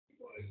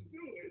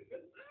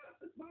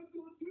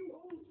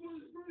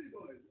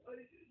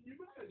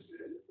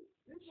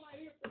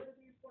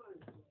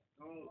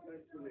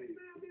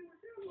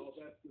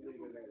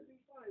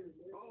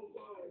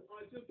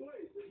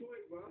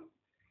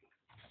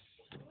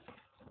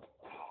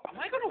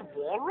got a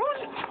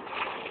walrus?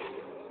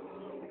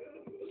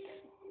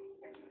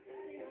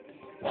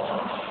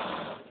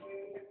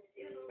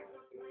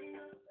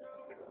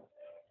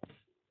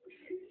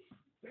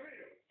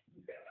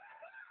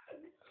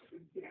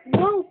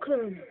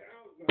 Welcome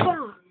back.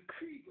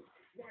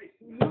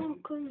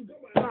 Welcome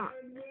back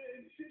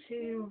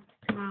to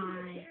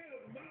my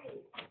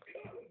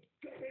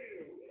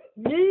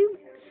new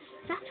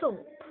setup.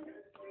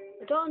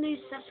 I got a new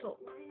setup.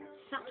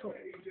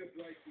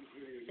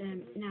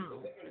 Now.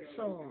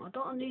 So I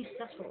got a new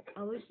setup.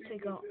 I used to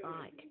got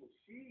like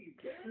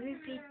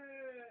creepy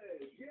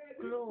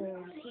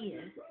glows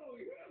here,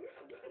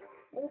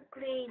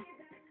 ugly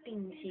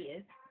things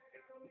here.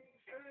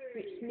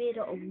 It's made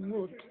out of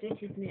wood. This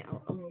is made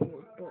out of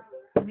wood, but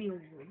real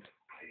wood.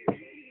 I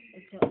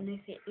don't know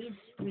if it is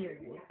real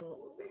wood, but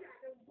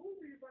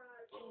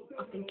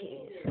I think it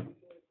is.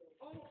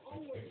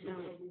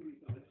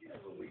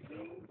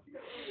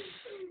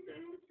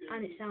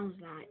 And it sounds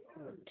like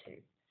wood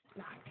too.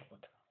 Like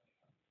wood.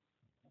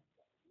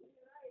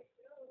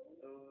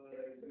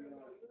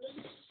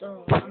 So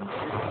I'm going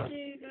to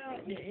do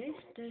like this.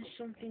 There's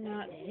something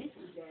like this.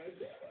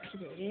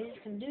 Today I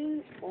can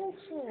do all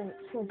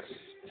sorts of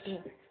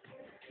stuff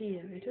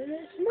here.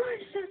 It's my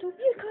setup.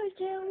 You guys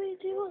tell me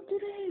what to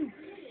do.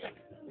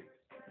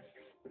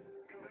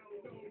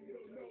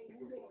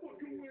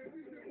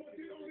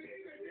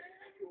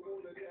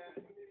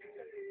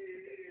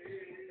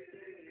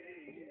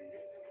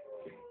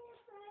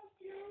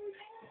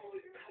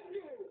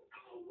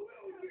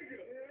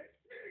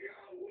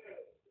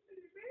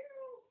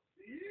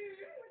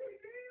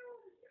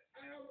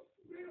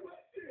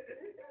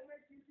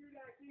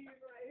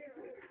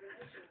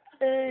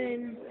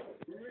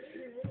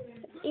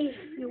 If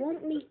you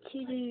want me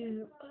to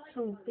do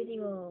some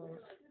videos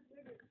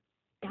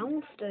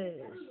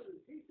downstairs,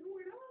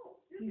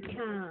 you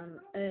can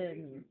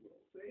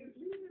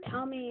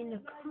tell me in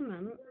the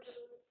comments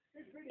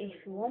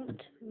if you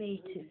want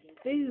me to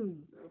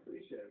film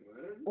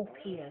up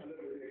here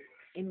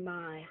in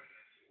my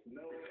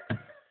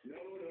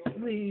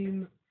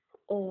room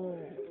or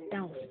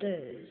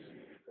downstairs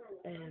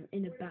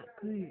in the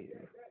back room.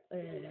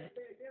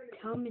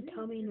 Tell me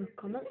in the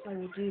comments. I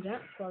will do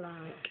that for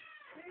like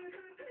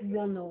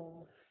 1 or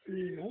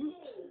 3 months.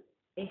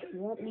 If you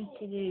want me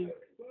to do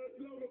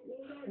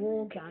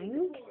War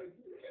Gang,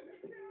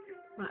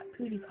 like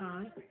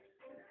PewDiePie,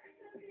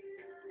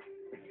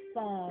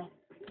 for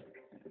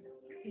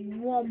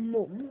 1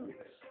 month,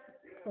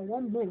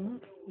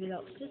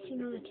 without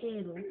sitting on the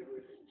table,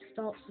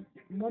 starts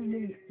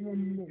 1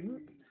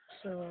 month,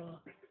 so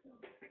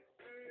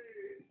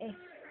if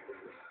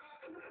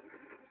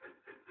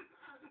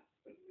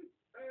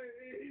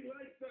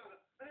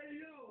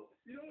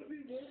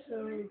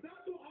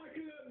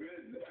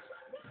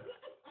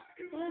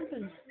what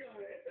happened?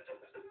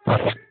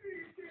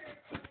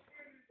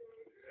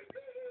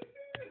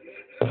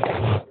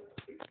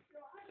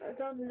 I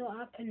don't know what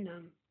happened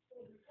now.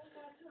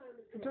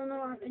 I don't know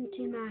what happened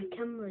to my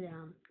camera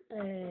now.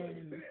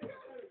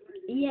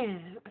 Yeah,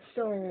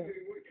 so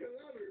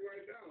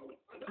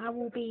I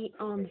will be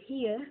on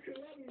here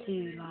to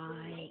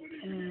like,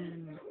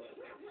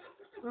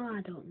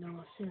 I don't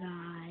know, to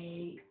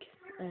like,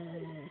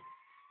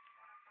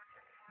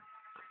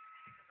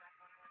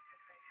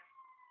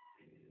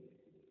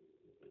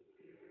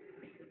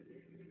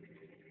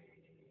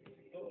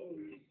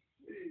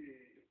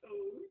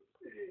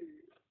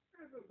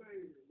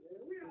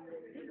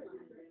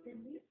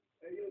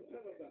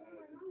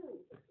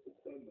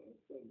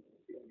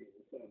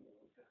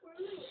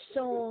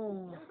 so,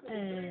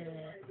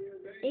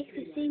 if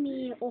you see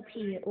me up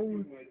here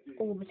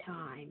all the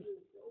time,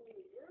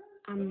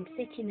 I'm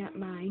sitting at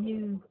my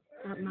new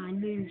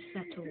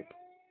setup,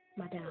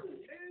 my desk.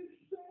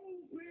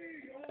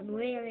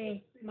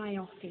 Really, my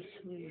office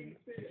room,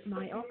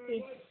 my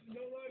office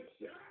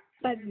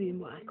bedroom,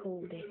 what I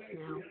call this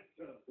now.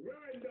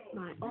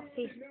 My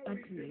office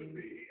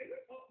bedroom.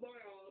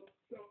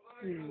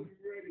 So,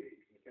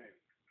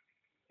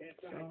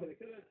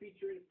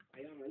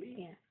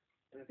 yeah.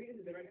 I think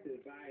it's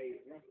directed by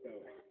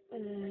Roscoe.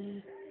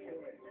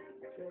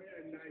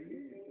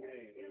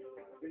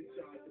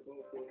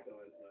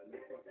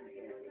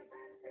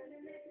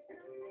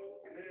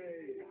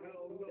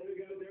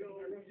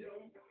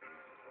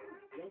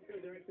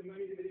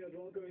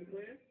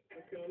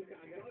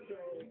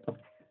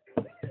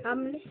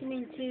 I'm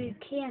listening to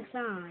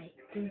KSI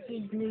in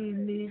his new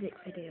music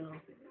video.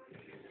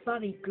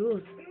 Very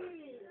good.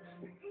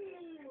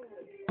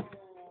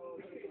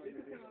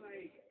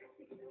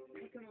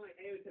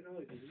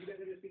 Technology. Did you guys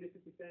ever see the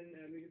 50 Cent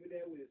music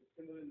video with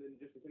Timberland and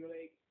Justin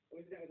Timberlake?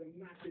 Obviously that was a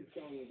massive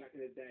song back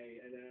in the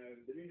day, and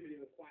the music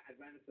video was quite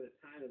advanced for the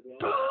time as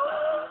well.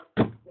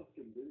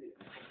 Fucking brilliant.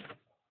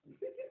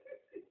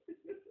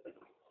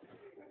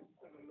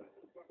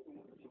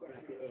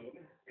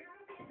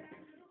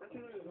 That's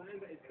one of those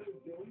lines that is so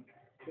dumb,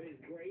 but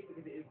it's great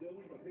because it is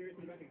dumb, but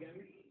seriously back again.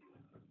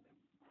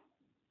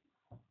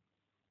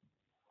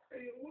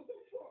 Hey, what the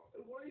fuck?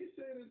 Why are you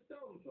saying it's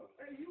dumb, fam?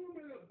 Hey, you were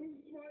gonna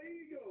boost my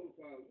ego,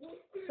 fam.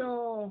 What's this?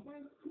 So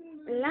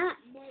let's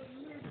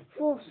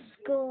first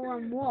go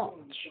and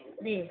watch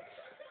this.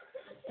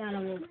 Then I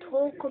will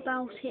talk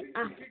about it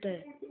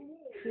after,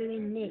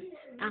 doing this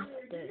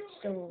after,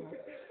 so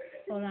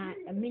for like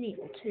a minute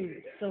or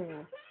two.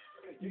 So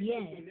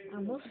yeah, I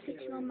was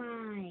sitting on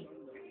my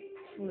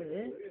floor.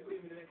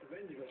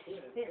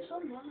 It's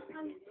someone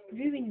I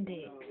ruined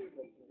it.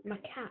 My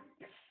cat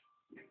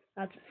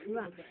had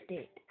thrashed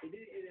it.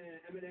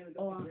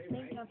 Or I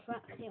think I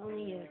thrashed it on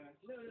here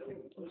or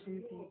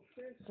something.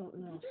 Don't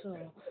know. So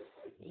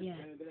yeah.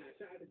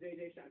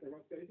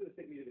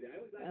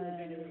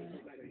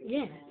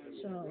 Yeah,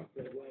 so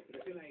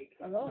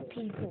a lot of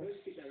people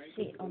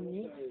sit on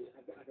this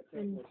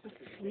and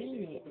clean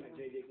it.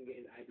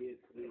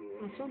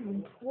 And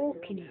someone's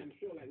walking it,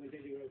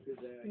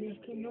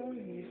 making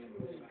noises.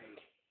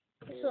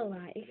 It's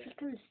alright if you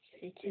can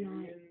sit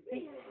on it.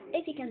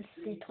 If you can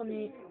sit on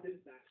it,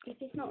 if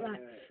it's not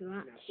like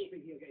scratch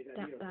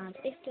that bad,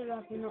 if the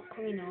rubber not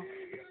coming off,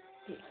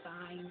 it's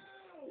fine.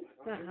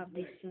 Might have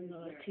this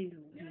another 2 years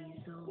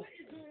or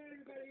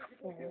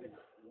 4.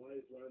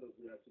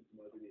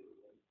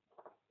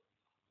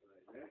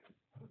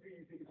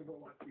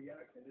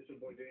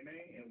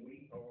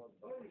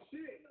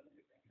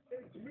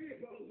 It's me,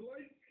 Buzz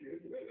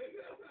Lightyear.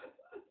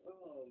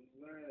 Oh,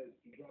 man.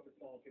 He dropped a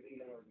song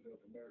 15 hours ago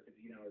from America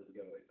 15 hours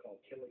ago. It's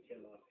called Killa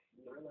Killa,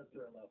 Thrilla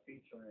Thrilla,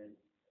 featuring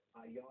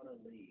Ayana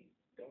Lee.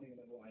 Don't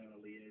even know who Ayana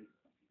Lee is.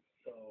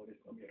 So this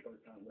is going to be a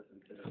first time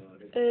listening to the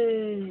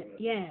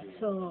yeah,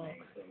 so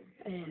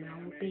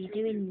I'll be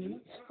doing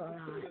this for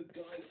like,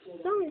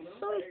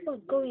 sorry for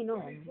going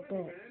on,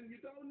 but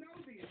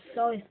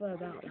sorry for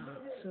about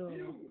that, so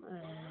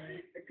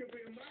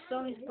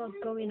sorry for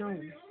going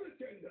on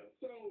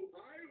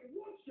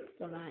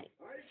for like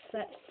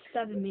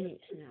 7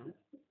 minutes now,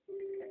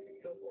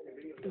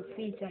 and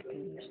 3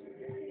 seconds,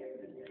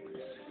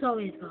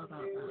 sorry about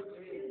that,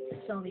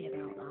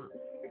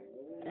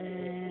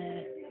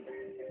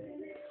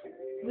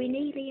 we're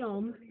nearly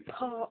on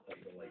part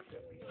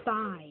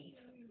 5.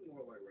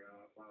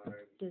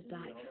 There's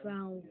like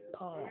 12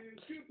 parts.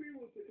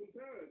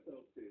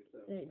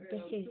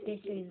 This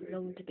is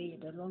going to be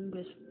the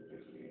longest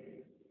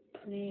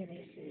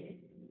playlist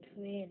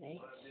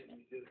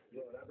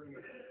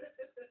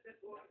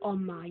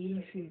on my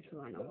YouTube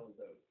channel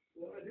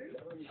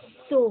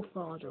so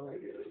far though.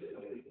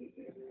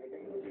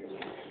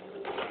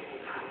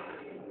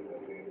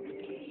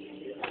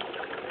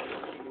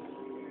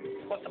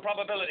 What's the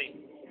probability?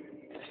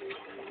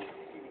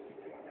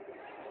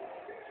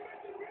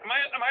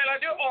 Am I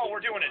allowed to do it? Oh,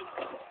 we're doing it.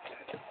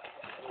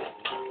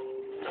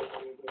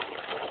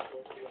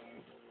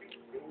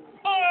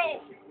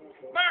 Oh!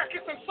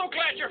 Marcus, I'm so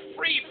glad you're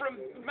free from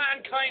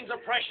mankind's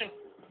oppression.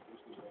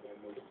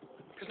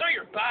 Because now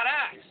you're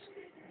badass.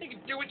 You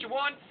can do what you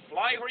want,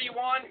 fly where you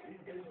want,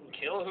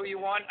 kill who you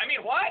want. I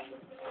mean, what?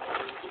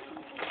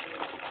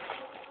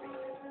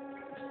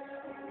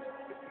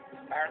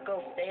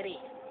 Sparkle City.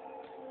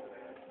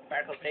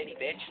 Sparkle City,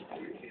 bitch.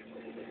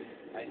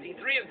 I see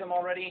 3 of them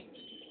already.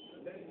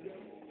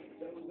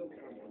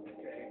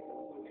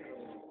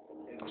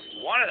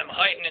 One of them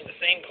hiding in the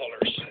same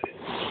colors.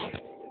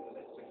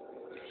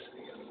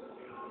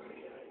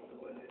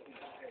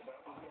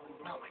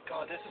 Oh my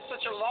god, this is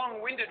such a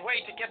long-winded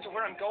way to get to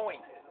where I'm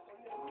going.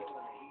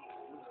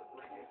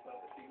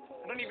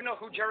 I don't even know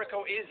who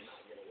Jericho is.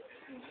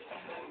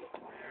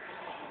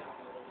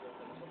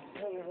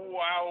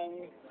 Wow.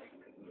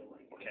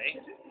 Okay.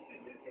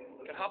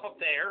 I could hop up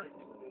there.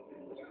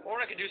 Or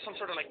I could do some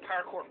sort of like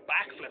parkour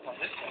backflip on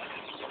this one.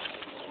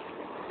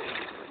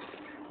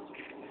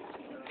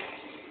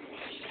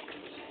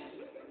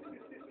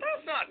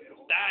 That's not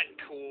that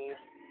cool.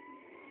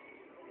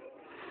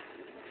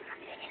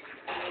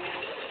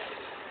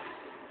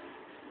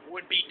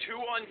 Would be too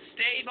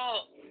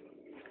unstable.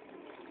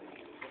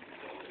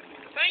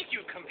 Thank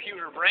you,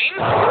 computer brain.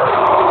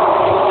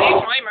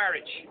 Save my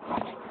marriage.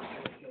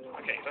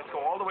 Okay, let's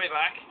go all the way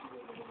back.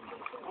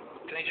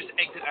 Can I just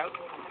exit out?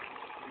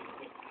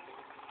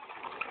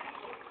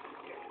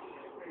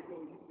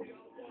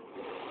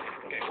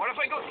 Okay, what if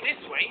I go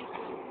this way?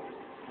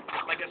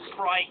 Like a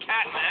spry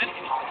cat, man.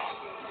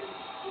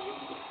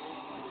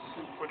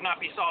 Would not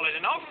be solid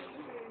enough.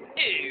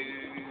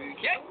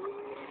 Okay.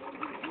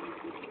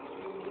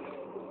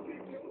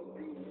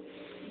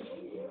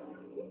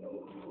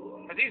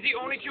 Are these the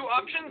only 2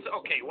 options?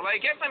 Okay, well I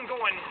guess I'm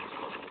going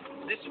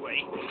this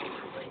way.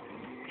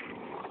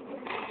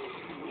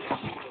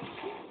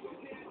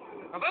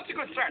 Now that's a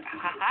good start. Ha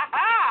ha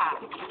ha!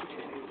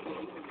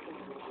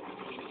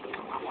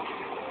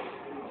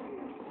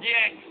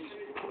 Yes!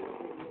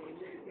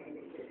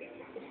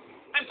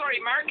 I'm sorry,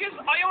 Marcus,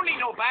 I only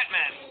know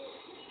Batman.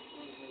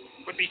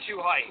 Would be too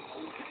high.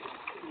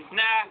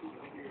 Nah.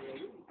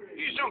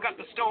 You just don't got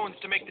the stones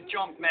to make the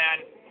jump,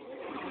 man.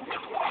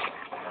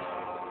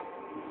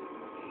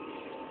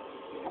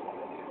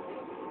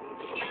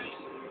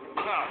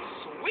 Oh,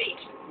 sweet!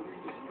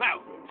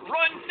 Now,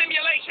 run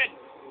simulation!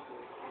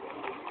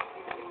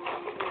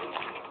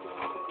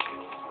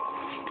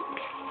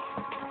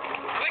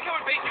 I like how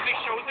it basically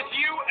shows it to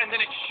you, and then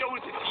it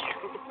shows it to you.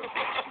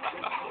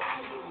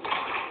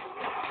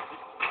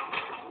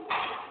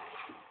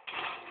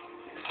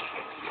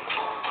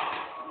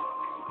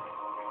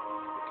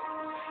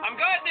 I'm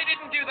glad they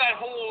didn't do that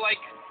whole, like,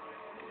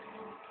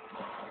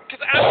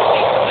 because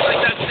absolutely,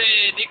 like, that's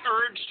the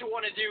urge to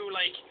want to do,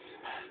 like,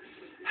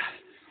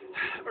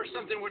 or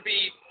something would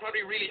be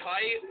probably really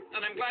high,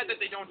 and I'm glad that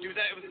they don't do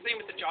that. It was the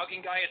same with the jogging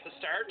guy at the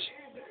start.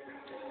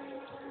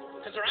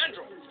 Because they're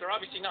androids, they're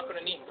obviously not going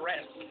to need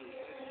breath.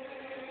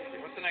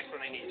 What's the next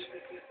one I need?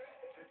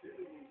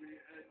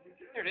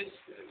 There it is.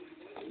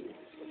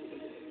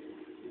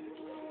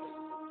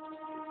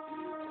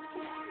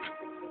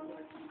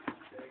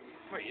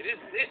 Wait, it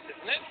is this,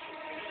 isn't it?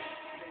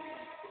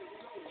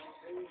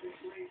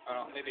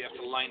 Oh, maybe I have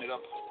to line it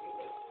up.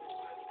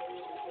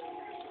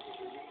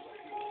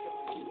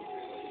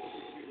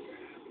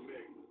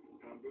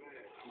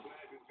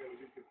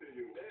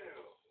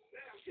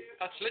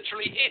 That's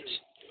literally it.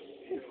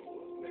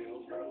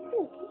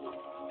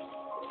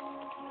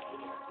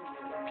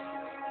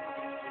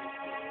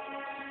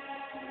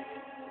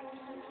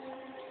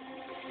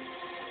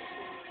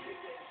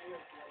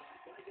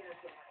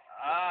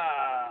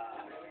 Ah.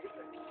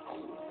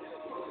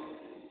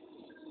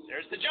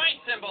 There's the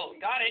giant symbol.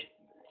 Got it.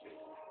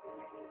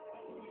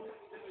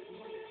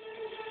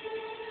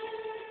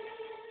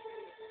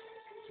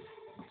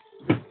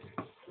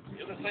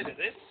 The other side of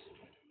this.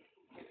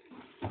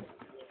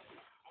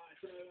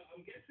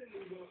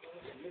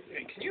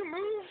 Okay, can you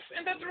move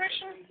in that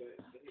direction?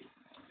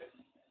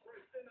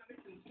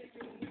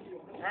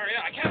 Oh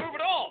yeah, I can't move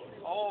at all.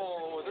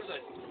 Oh, there's a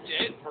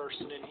dead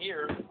person in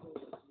here.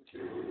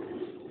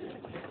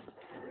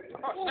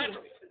 Oh, it's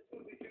natural.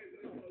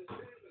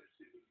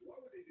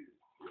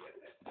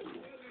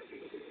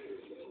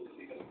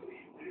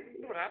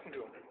 What happened to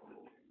him?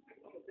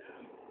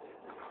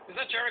 Is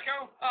that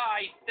Jericho? Ah,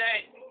 he's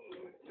dead.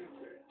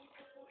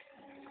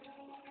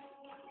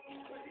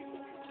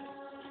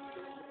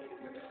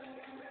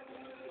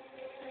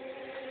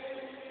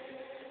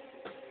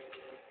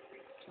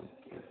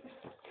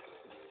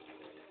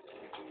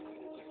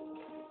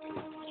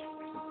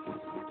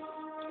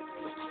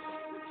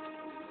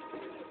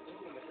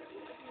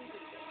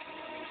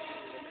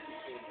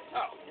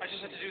 Oh, I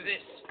just had to do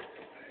this.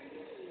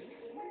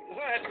 I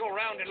thought I had to go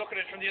around and look at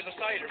it from the other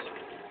side or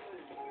something.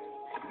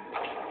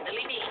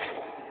 Silly me.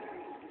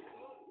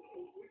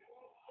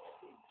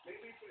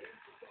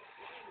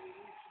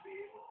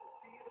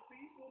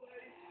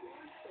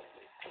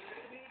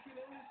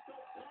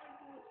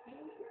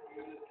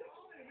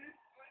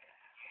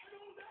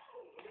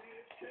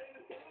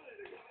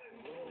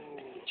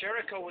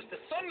 Jericho was the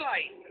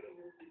sunlight.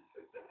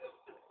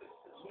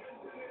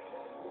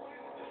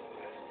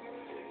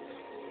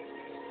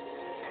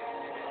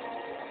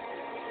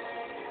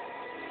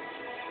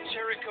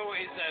 Jericho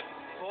is a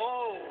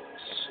boat.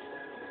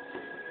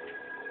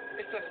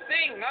 It's a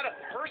thing, not a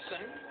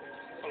person.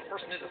 Well, a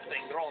person is a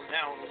thing. They're all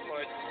nouns,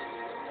 but...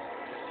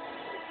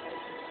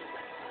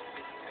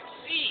 I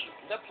see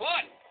the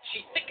plot.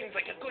 She thickens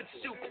like a good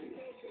soup.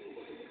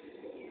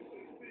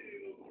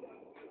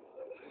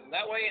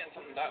 That way and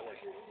something that way.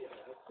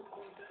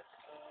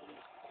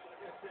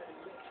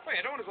 Wait,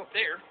 I don't want to go up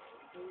there.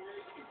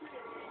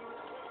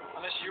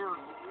 Unless you're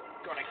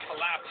going to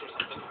collapse or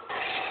something.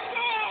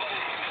 Oh!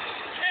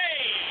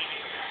 Hey!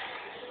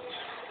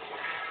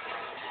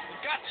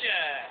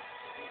 Gotcha!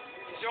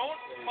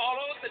 Don't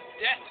follow the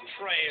death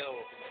trail.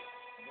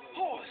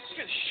 Oh, this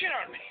scared the shit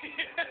out of me.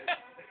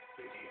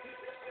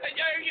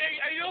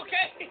 Are you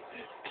okay?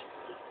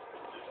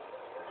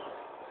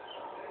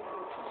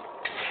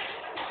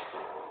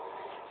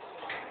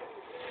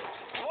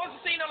 I was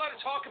seeing a lot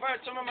of talk about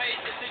some of my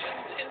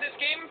decisions in this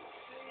game.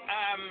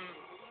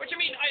 Which I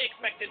mean, I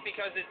expected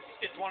because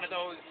it's one of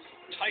those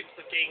types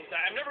of games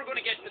that I'm never going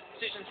to get the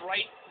decisions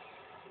right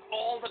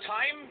all the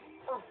time,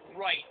 or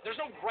right. There's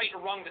no right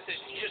or wrong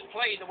decisions. You just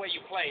play the way you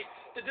play.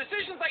 The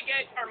decisions I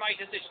get are my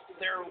decisions.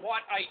 They're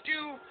what I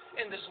do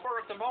in the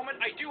spur of the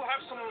moment. I do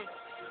have some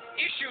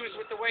issues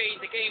with the way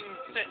the game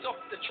sets up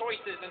the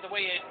choices and the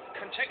way it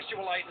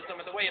contextualizes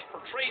them and the way it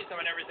portrays them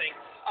and everything.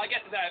 I'll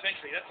get to that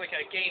eventually. That's like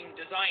a game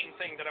design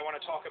thing that I want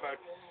to talk about.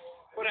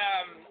 But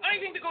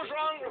anything that goes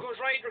wrong or goes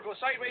right or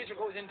goes sideways or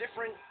goes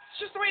indifferent, it's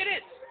just the way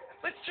it is.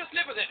 Let's just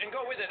live with it and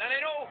go with it. And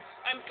I know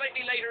I'm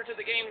slightly later to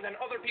the game than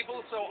other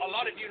people, so a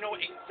lot of you know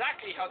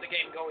exactly how the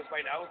game goes by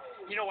now.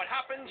 You know what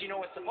happens, you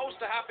know what's supposed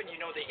to happen, you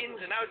know the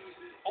ins and outs,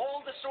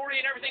 all the story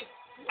and everything.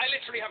 I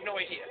literally have no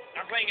idea.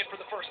 I'm playing it for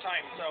the first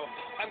time, so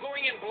I'm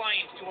going in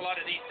blind to a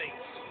lot of these things.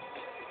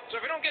 So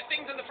if I don't get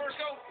things in the first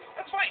go,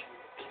 that's fine.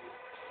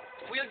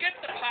 We'll get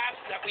the path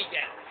that we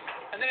get.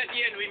 And then at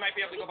the end, we might be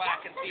able to go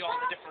back and see all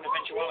the different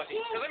eventualities.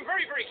 Because I'm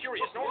very, very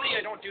curious. Normally,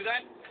 I don't do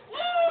that.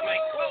 I'm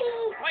like, well,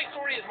 my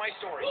story is my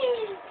story.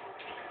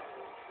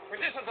 Where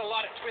this has a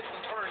lot of twists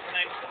and turns, and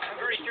I'm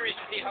very curious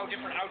to see how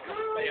different outcomes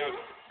play out.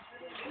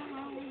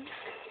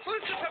 So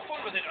let's just have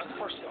fun with it on the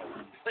first go.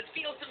 Let's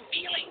feel some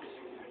feelings.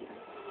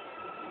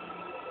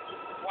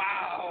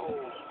 Wow.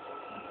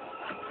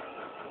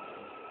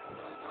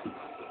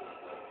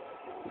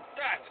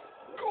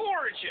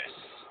 gorgeous.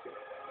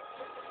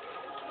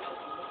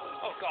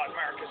 Oh God,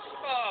 Marcus.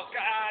 Oh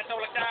God,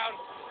 don't look down.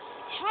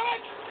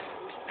 Shrek!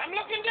 I'm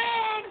looking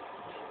down!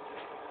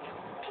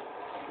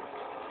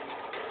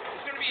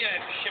 It's gonna be a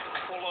ship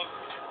full of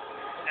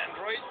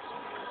androids.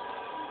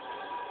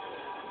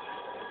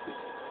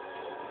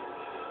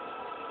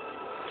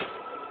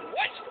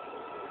 What?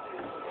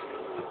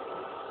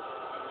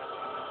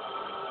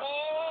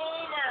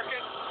 Oh,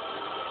 Marcus.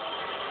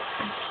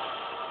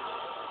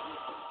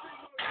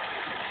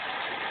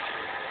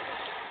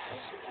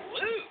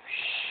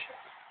 Sploosh.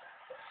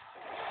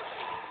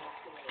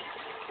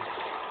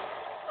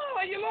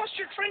 Oh, you lost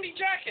your trendy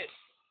jacket.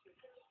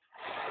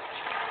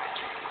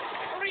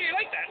 I really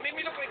like that. It made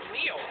me look like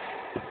Neo.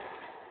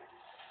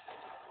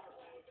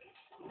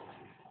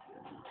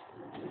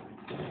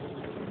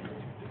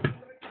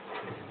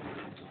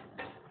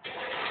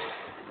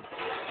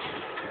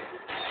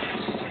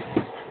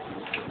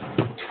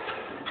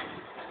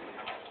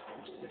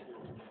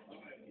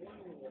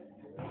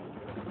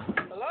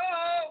 Hello?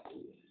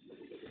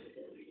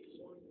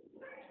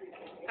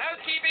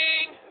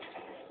 Housekeeping?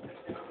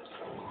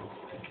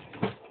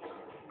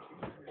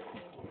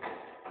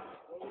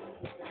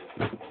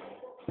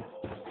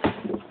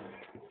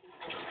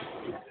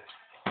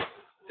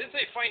 Did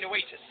they find a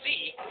way to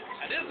see?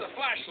 And this is a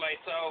flashlight,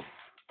 so...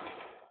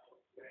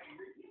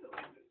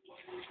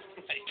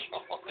 My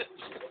God.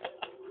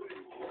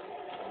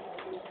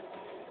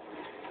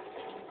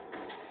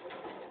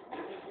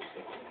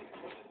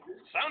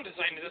 Sound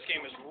design in this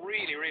game is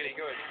really, really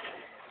good.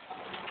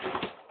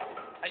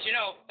 As you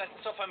know, that's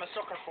the stuff I'm a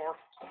sucker for.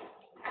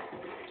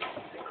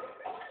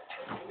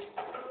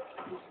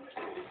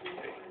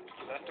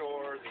 That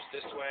door, there's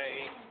this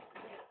way.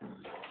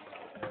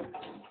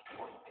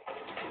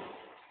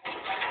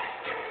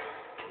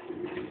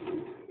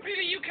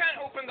 Really, you can't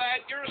open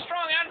that. You're a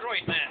strong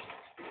android, man.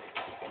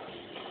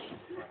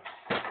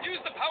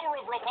 Use the power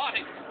of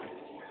robotics.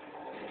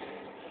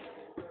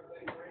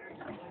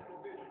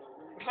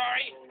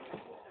 Sorry.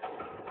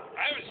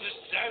 I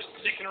was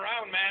sticking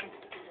around, man.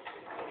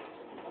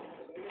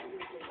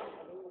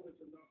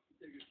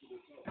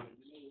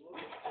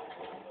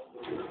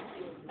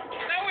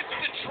 Now it's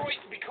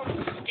Detroit becomes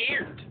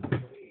scared.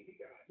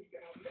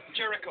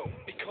 Jericho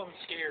becomes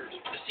scared.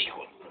 The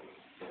sequel.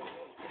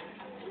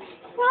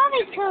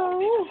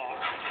 Radical!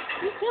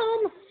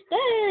 Become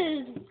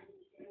stairs!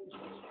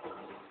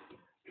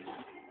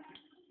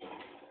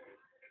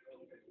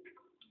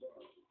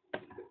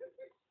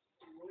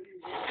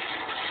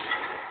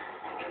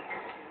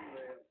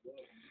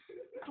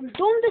 I'm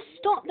going to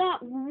stop that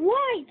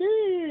right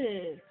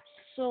there.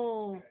 So,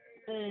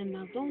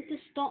 I'm going to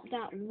stop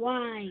that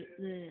right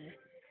there.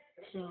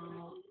 So,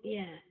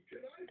 yeah.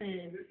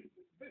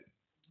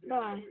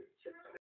 Bye.